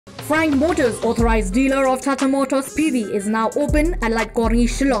Frank Motors, authorized dealer of Tata Motors PV, is now open at Lightcorny,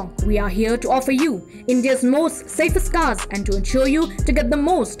 Shillong. We are here to offer you India's most safest cars and to ensure you to get the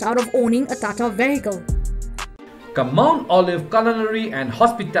most out of owning a Tata vehicle. Ka Mount Olive Culinary and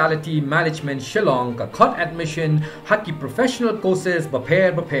Hospitality Management Shillong ka khot admission haki professional courses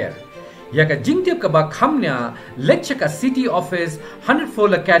bapair. Yaka Jaintia ka ba khamnya lecture ka City Office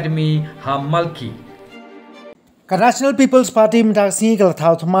 100-fold Academy ha Malki. National People's Party Sngi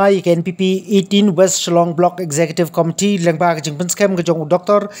Thauthmai NPP 18 West Shillong Block Executive Committee Lengbak Pynskhem jong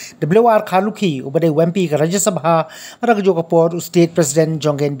Dr. WR Kharlukhi ubade MP Rajya Sabha Ragjo State President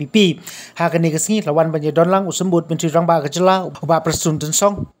jong NPP Hakani Sngi lawan banye donlang usambut Menteri Rangba Jylla uba President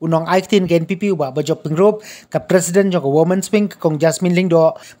Song unong Aiktin NPP uba bajok pingrop ka President jong Women's Wing kong Jasmine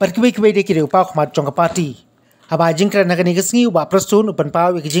Lingdo perkiwe de kire upa khmat jong party Haba jingkran nakani kesngi uba prestun upan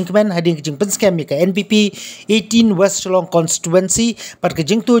pau ke jingkmen hading ke jing Pynskhem ke NPP 18 West Shillong constituency pat ke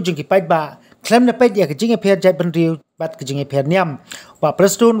jing tu jing ki pait ba klem na pait ya ke jing apher jai ban riu bat ke jing apher niam uba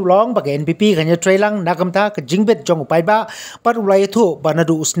prestun ulong ba ke NPP kanya trailang nagamta ke jing bet jong upai ba pat ulai thu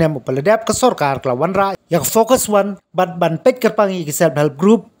banadu usnem upaladap ke sarkar kelawan ra yak focus one bat ban pet kerpangi ke self help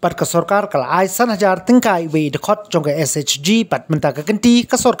group pat ke sarkar kala ai 1000 tingkai we de khot jong ke SHG pat menta ke kenti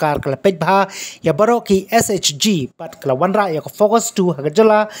ke sarkar kala pet ba ya baro ki SHG pat kelawan ra yak focus to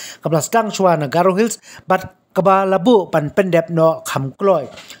hagajala kablas dang chwa na Garo Hills bat kaba labu pan pendep no kham kloy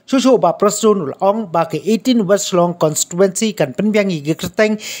chuchu ba prastun ong ba ke 18 West Shillong constituency kan penbiangi ge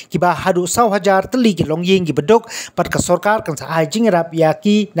kerteng ki ba hadu 1000 teli ki longying ki bedok pat ka sarkar kan sa ai jingrap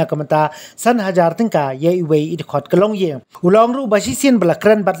yaki na kamata 1000 tingka ye we i khot ka longying ulong ru ba sisien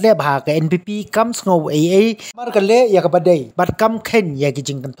balakran bat le ba ka NPP kam sngo AA mar ka le ya ka badai bat kam khen ya ki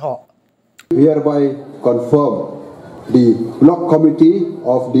jing kan tho hereby confirm the block committee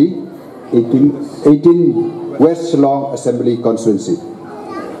of the 18 West Shillong Assembly Constituency.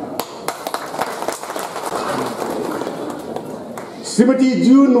 Srimati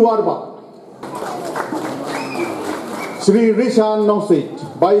June Warba, Sri Rishan Nosit,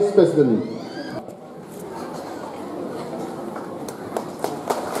 Vice President.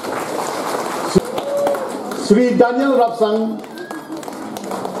 Sri Daniel Rapsang,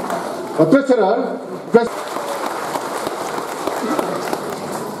 Treasurer.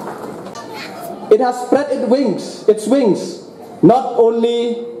 It has spread its wings, not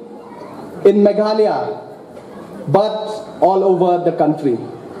only in Meghalaya, but all over the country.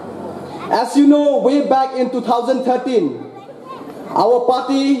 As you know, way back in 2013, our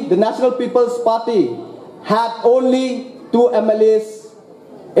party, the National People's Party, had only 2 MLAs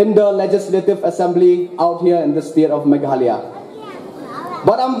in the Legislative Assembly out here in the state of Meghalaya.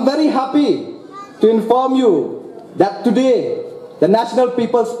 But I'm very happy to inform you that today, the National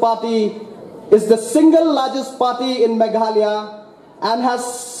People's Party is the single largest party in Meghalaya and has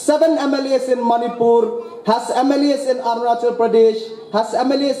 7 MLAs in Manipur, has MLAs in Arunachal Pradesh, has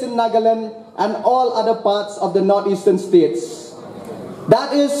MLAs in Nagaland and all other parts of the northeastern states.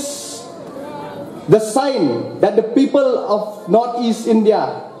 That is the sign that the people of northeast India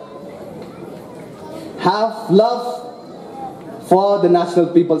have love for the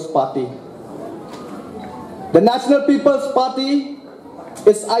National People's Party. The National People's Party,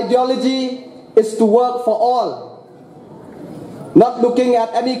 its ideology is to work for all, not looking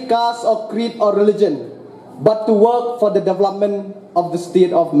at any caste or creed or religion, but to work for the development of the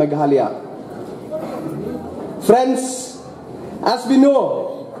state of Meghalaya. Friends, as we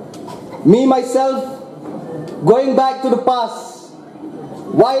know, me myself, going back to the past,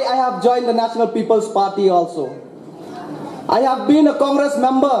 why I have joined the National People's Party also. I have been a Congress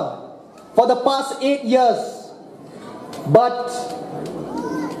member for the past 8 years, but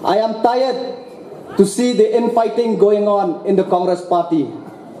I am tired to see the infighting going on in the Congress party.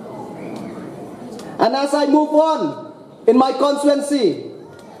 And as I move on in my constituency,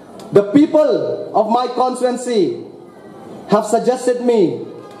 the people of my constituency have suggested me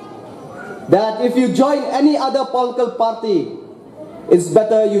that if you join any other political party, it's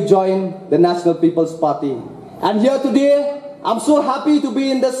better you join the National People's Party. And here today, I'm so happy to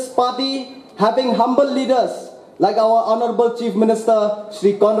be in this party, having humble leaders like our Honorable Chief Minister,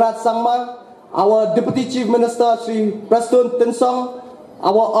 Sri Conrad Sangma, our Deputy Chief Minister, Sri Prestun Tinsong,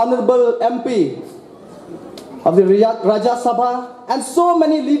 our Honorable MP of the Rajya Sabha, and so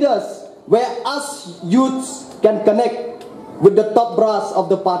many leaders where us youths can connect with the top brass of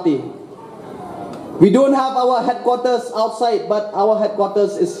the party. We don't have our headquarters outside, but our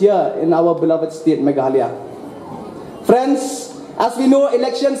headquarters is here in our beloved state, Meghalaya. Friends, as we know,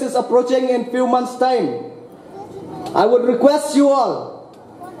 elections is approaching in few months' time. I would request you all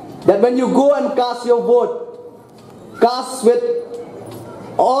that when you go and cast your vote, cast with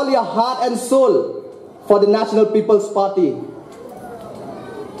all your heart and soul for the National People's Party.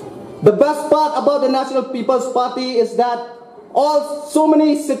 The best part about the National People's Party is that so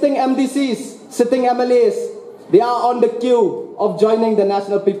many sitting MDCs, sitting MLAs, they are on the queue of joining the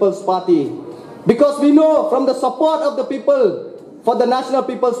National People's Party. Because we know from the support of the people for the National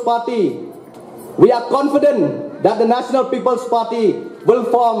People's Party, we are confident that the National People's Party will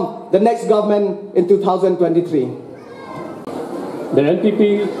form the next government in 2023. The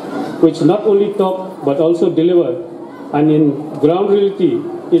NPP, which not only talk but also deliver, and in ground reality,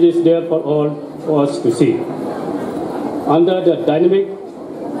 it is there for all of us to see. Under the dynamic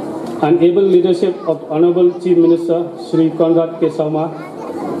and able leadership of Honorable Chief Minister Sri Conrad K. Sauma,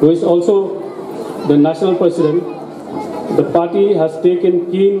 who is also the National President, the party has taken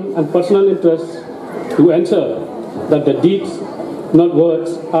keen and personal interest to ensure that the deeds, not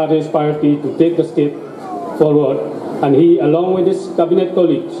words, are his priority to take the step forward, and he, along with his cabinet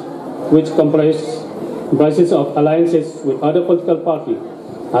colleagues, which comprises of alliances with other political parties,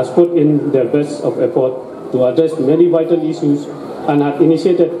 has put in their best of effort to address many vital issues and have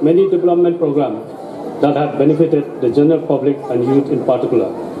initiated many development programs that have benefited the general public and youth in particular.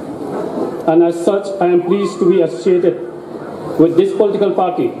 And as such, I am pleased to be associated with this political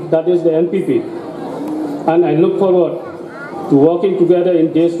party, that is the NPP, and I look forward to working together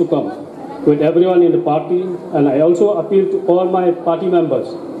in days to come with everyone in the party, and I also appeal to all my party members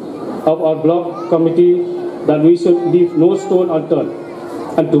of our bloc committee that we should leave no stone unturned,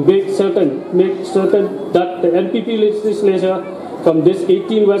 and to make certain that the NPP legislature from this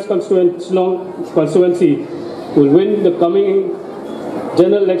 18 West Shillong constituency will win the coming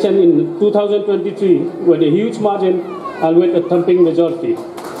general election in 2023 with a huge margin and with a thumping majority.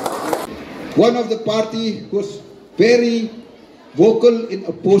 One of the party was very vocal in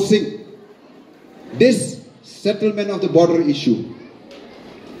opposing this settlement of the border issue.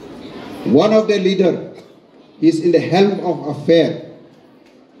 One of their leaders is in the helm of affair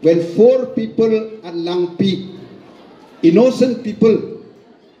when 4 people at Lang Peak, innocent people,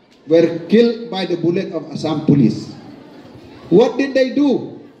 were killed by the bullet of Assam police. What did they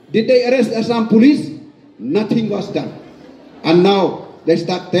do? Did they arrest Assam police? Nothing was done. And now they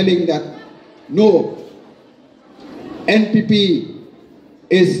start telling that no, NPP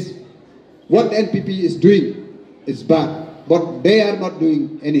is, what NPP is doing is bad, but they are not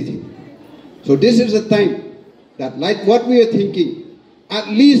doing anything. So this is the time that, like what we are thinking, at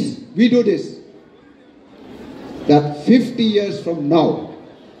least we do this, that 50 years from now,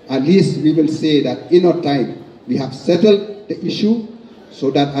 at least we will say that in our time, we have settled the issue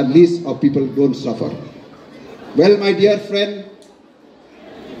so that at least our people don't suffer. Well, my dear friend,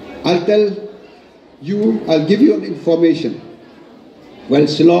 I'll give you an information. Well,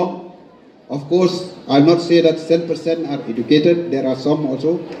 Shillong, of course, I'll not say that 10% are educated, there are some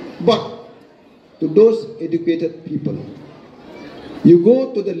also, but to those educated people, you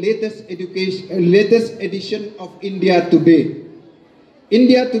go to the latest edition of India Today.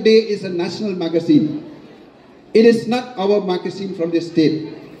 India Today is a national magazine. It is not our magazine from the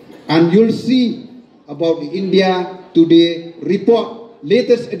state. And you'll see about the India Today report,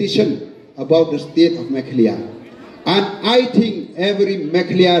 latest edition about the state of Meghalaya. And I think every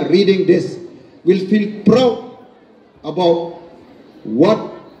Meghalaya reading this will feel proud about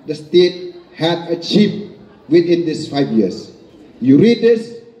what the state had achieved within these 5 years. You read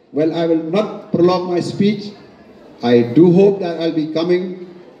this, well, I will not prolong my speech. I do hope that I'll be coming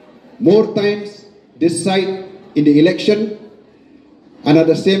more times this side in the election. And at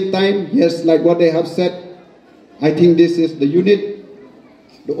the same time, yes, like what they have said, I think this is the unit,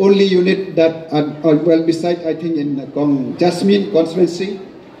 the only unit that, well, besides, I think in Jasmine constituency,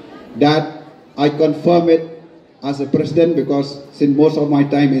 that I confirm it as a president because since most of my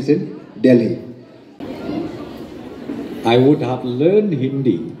time is in Delhi. I would have learned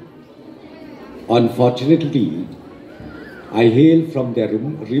Hindi. Unfortunately, I hail from the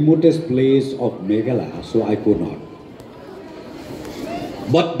remotest place of Meghalaya, so I could not.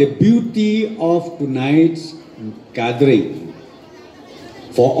 But the beauty of tonight's gathering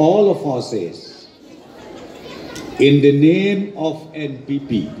for all of us is, in the name of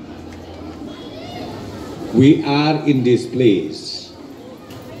NPP, we are in this place.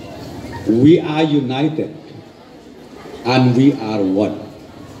 We are united. And we are one.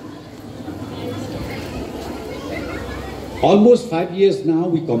 Almost 5 years now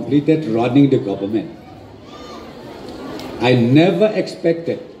we completed running the government. I never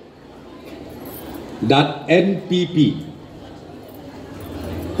expected that NPP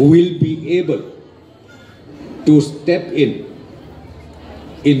will be able to step in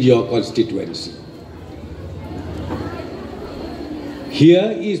your constituency.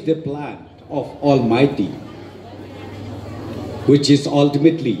 Here is the plan of Almighty, which is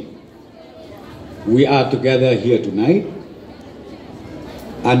ultimately we are together here tonight,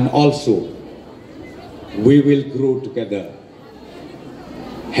 and also we will grow together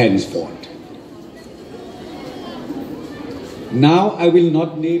henceforth. Now I will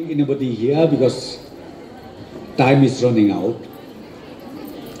not name anybody here because time is running out.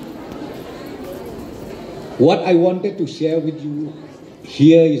 What I wanted to share with you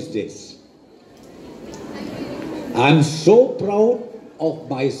here is this. I'm so proud of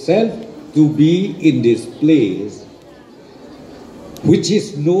myself to be in this place, which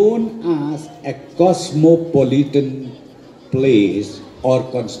is known as a cosmopolitan place or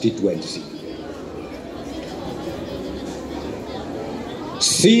constituency.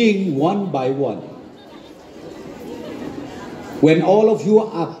 Seeing one by one, when all of you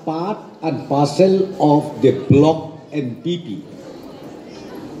are part and parcel of the block NPP,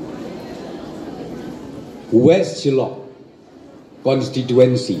 West Shillong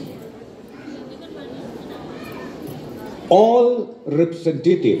constituency, all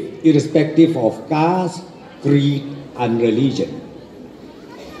representative, irrespective of caste, creed, and religion.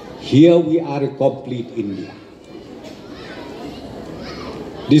 Here we are a complete India.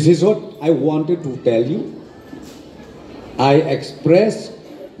 This is what I wanted to tell you. I express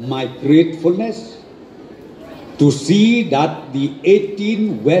my gratefulness to see that the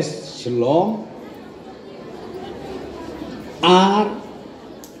 18 West Shillong are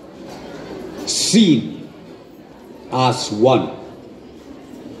seen as one,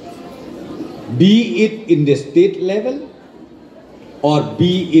 be it in the state level or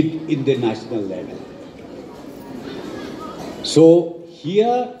be it in the national level. So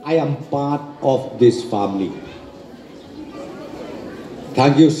here I am part of this family.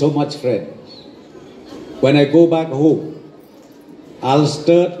 Thank you so much, friends. When I go back home, I'll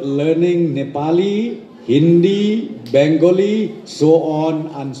start learning Nepali, Hindi, Bengali, so on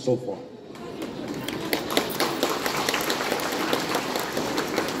and so forth.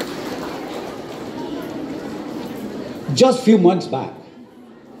 Just few months back,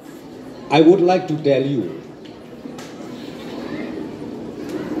 I would like to tell you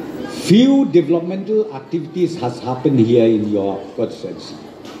few developmental activities has happened here in your constituency.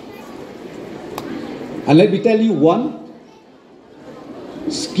 And let me tell you one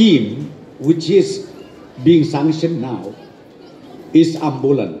scheme which is being sanctioned now is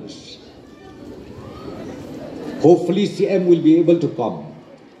ambulance. Hopefully CM will be able to come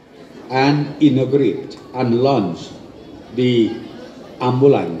and inaugurate and launch the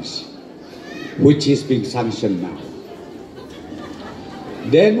ambulance which is being sanctioned now.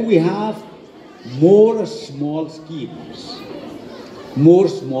 Then we have more small schemes,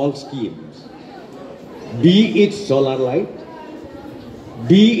 be it solar light,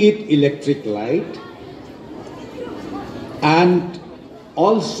 be it electric light, and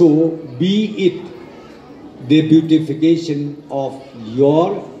also be it the beautification of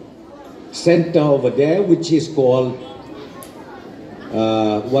your center over there, which is called,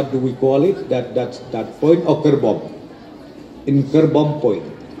 what do we call it? That point of Kerbom. In Kerbom Point,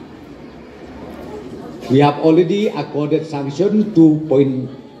 we have already accorded sanction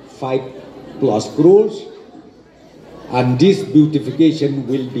 2.5 plus crores, and this beautification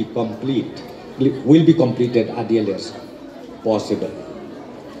will be completed at the earliest possible.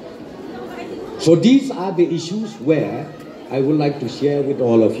 So these are the issues where I would like to share with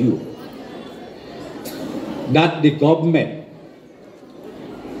all of you that the government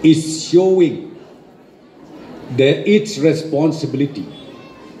is showing its responsibility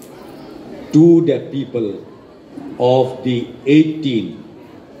to the people of the 18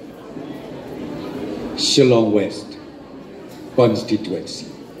 Shillong West constituency.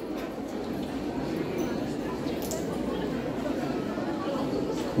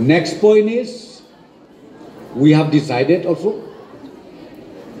 Next point is, we have decided also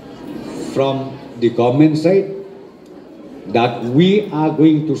from the government side that we are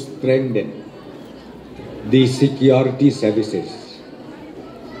going to strengthen the security services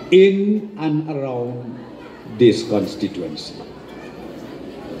in and around this constituency.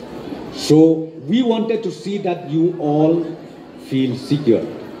 So we wanted to see that you all feel secure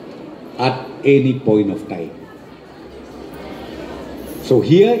at any point of time. So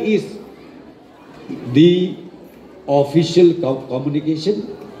here is the official communication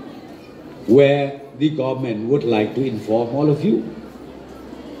where the government would like to inform all of you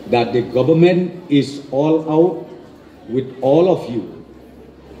that the government is all out with all of you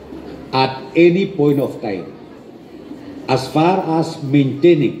at any point of time as far as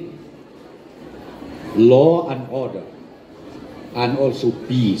maintaining law and order and also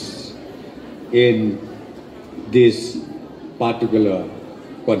peace in this particular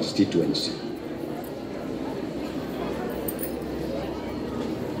constituency.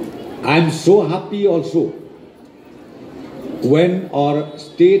 I'm so happy also when our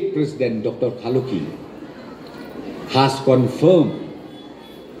state president, Dr. Kharlukhi, has confirmed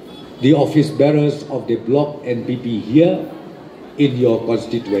the office bearers of the bloc NPP here in your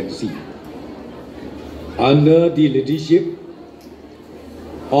constituency under the leadership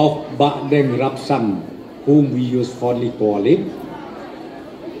of Bak Deng Rapsang, whom we used fondly call him,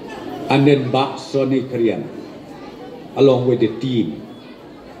 and then Bak Soni Korean, along with the team,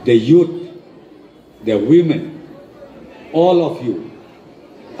 the youth, the women, all of you.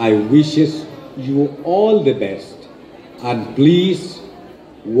 I wishes you all the best, and please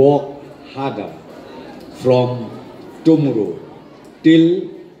work harder from tomorrow till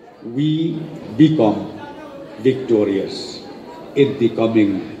we become victorious in the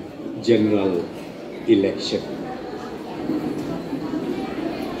coming general election.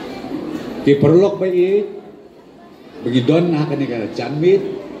 Kiperlok baik bagi don kanika janmit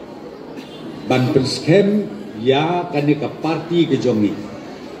ban Pynskhem ya kanika parti ke jongi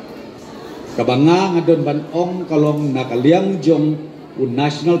kabanga ngadon ban ong kalong nakaliang jong u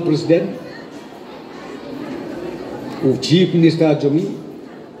national president u chief minister jongi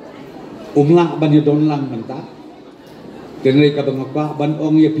umla ban yodon lang menta tenai kabanga pa ban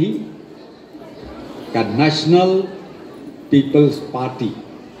ong yapi ka National People's Party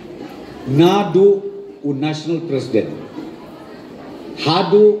nadu u national president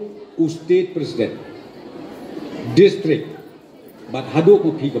hadu u state president district but hadu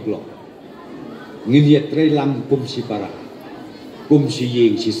ko pi ka block nginya tre lang kum si para kum si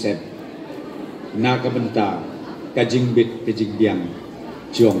yeng si sem na ka benta ka jingbit ka jingbiang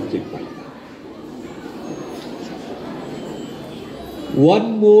jong kipai.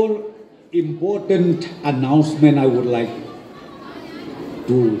 One more important announcement I would like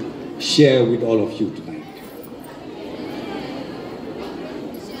to share with all of you tonight.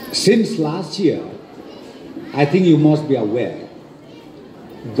 Since last year, I think you must be aware,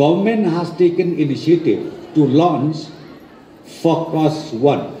 government has taken initiative to launch Focus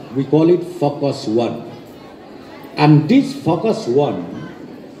 1. We call it Focus 1. And this Focus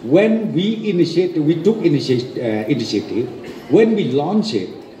 1, when we took initiative, when we launched it,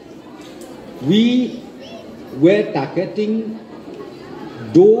 we were targeting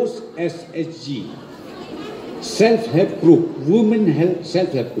those SHG, self-help group, women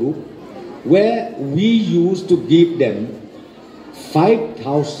self-help group, where we used to give them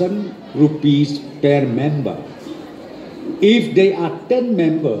 5,000 rupees per member. If they are 10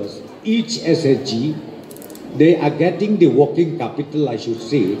 members, each SHG, they are getting the working capital, I should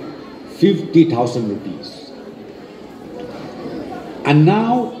say, 50,000 rupees. And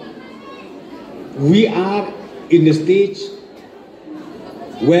now we are in the stage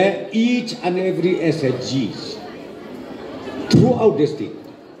where each and every SHGs throughout the state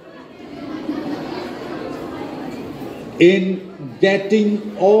in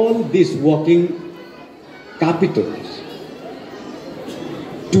getting all these working capitals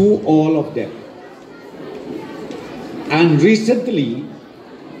to all of them. And recently,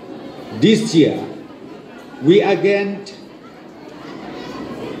 this year, we again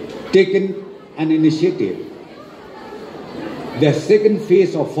taken an initiative, the second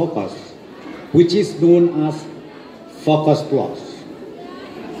phase of Focus, which is known as Focus Plus.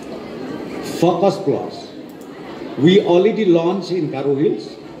 Focus Plus. We already launched in Khasi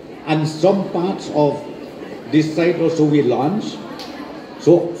Hills, and some parts of this site also we launched.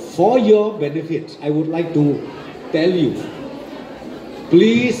 So for your benefit, I would like to tell you,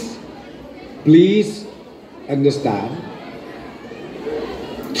 please understand,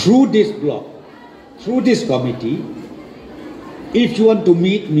 through this block, through this committee, if you want to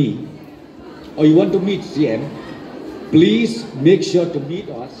meet me or you want to meet CM, please make sure to meet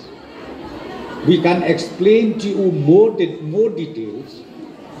us. We can explain to you more details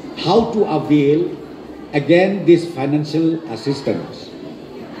how to avail again this financial assistance.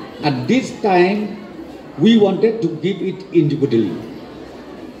 At this time, we wanted to give it individually.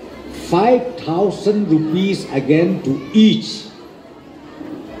 5,000 rupees again to each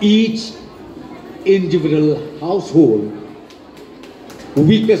individual household,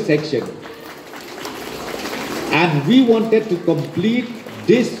 weaker section. And we wanted to complete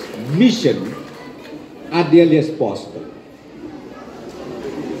this mission as early as possible.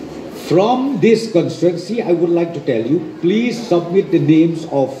 From this constituency, I would like to tell you, please submit the names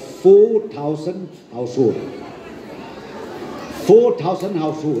of 4,000 households. 4,000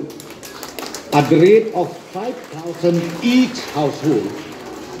 households at the rate of 5,000 each household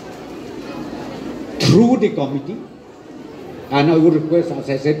through the committee. And I would request, as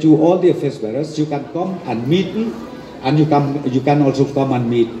I said, to all the affairs bearers, you can come and meet me, and you can also come and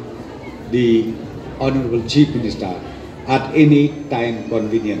meet the Honorable Chief Minister at any time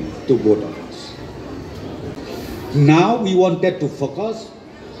convenient to both of us. Now we wanted to focus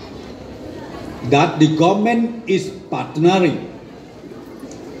that the government is partnering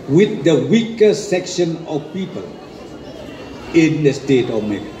with the weaker section of people in the state of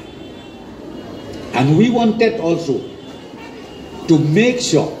Meghalaya. And we wanted also to make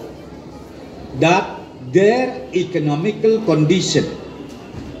sure that their economical condition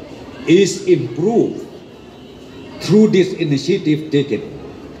is improved through this initiative taken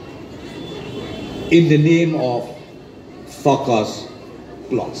in the name of Focus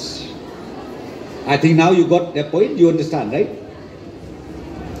Plus. I think now you got the point, you understand, right?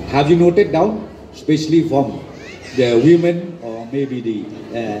 Have you noted down, especially from the women or maybe the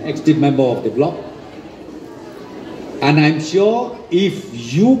active member of the bloc? And I'm sure if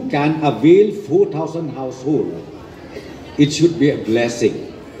you can avail 4,000 households, it should be a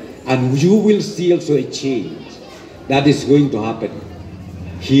blessing. And you will see also a change that is going to happen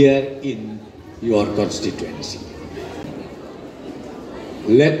here in your constituency.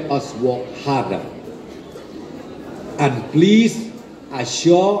 Let us work harder. And please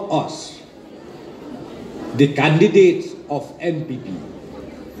assure us, the candidates of NPP,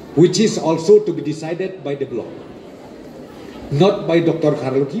 which is also to be decided by the bloc, not by Dr.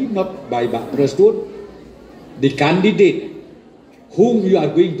 Kharlukhi, not by Pak Preston, the candidate whom you are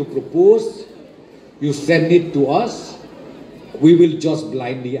going to propose, you send it to us, we will just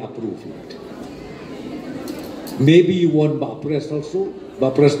blindly approve it. Maybe you want Pak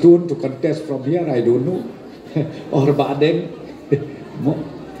Preston to contest from here, I don't know, or Badeng.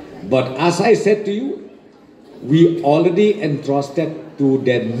 But as I said to you, we already entrusted to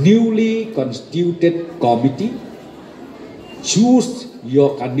the newly constituted committee. Choose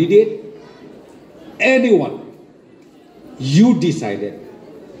your candidate, anyone you decided,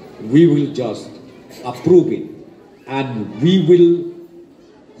 we will just approve it, and we will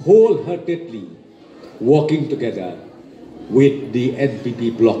wholeheartedly working together with the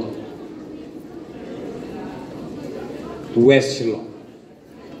NPP bloc. West Shillong.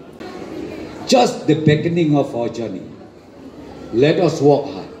 Just the beginning of our journey. Let us work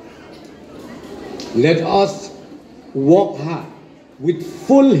hard. Let us work hard with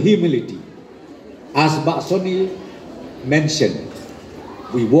full humility. As Baksoni mentioned,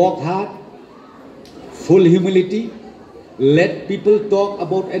 we work hard, full humility. Let people talk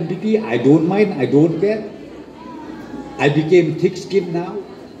about NPP. I don't mind, I don't care. I became thick-skinned now.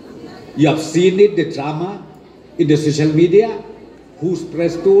 You have seen it, the drama in the social media, who's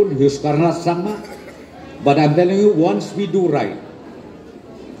Preston, who's Karna Sama. But I'm telling you, once we do right,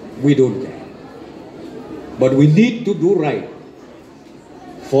 we don't care. But we need to do right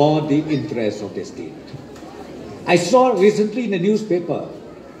for the interest of the state. I saw recently in the newspaper,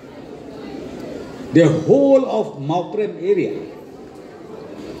 the whole of Mauprem area,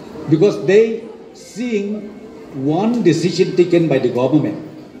 because they seeing one decision taken by the government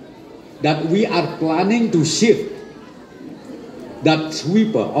that we are planning to shift that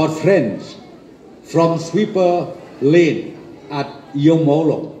sweeper or friends from sweeper lane at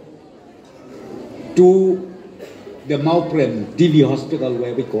Yomolo to the Mauprem TV hospital,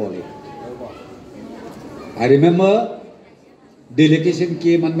 where we call it. I remember delegation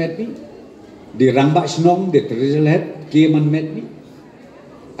came and met me. The Rambak Snong, the traditional head, came and met me.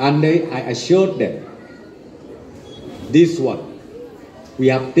 And I assured them, this one, we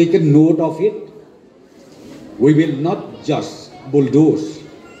have taken note of it. We will not just bulldoze,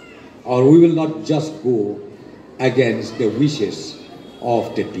 or we will not just go against the wishes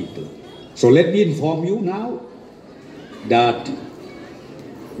of the people. So let me inform you now that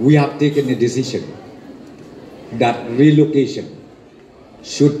we have taken a decision that relocation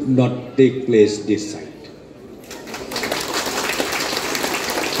should not take place this side.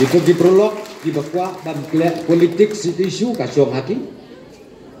 Itu diprolog di bawah dan politik isu kasong haki.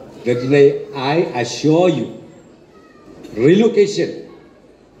 Jadi I assure you, relocation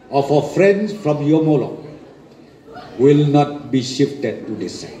of our friends from Yomolo will not be shifted to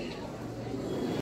this side.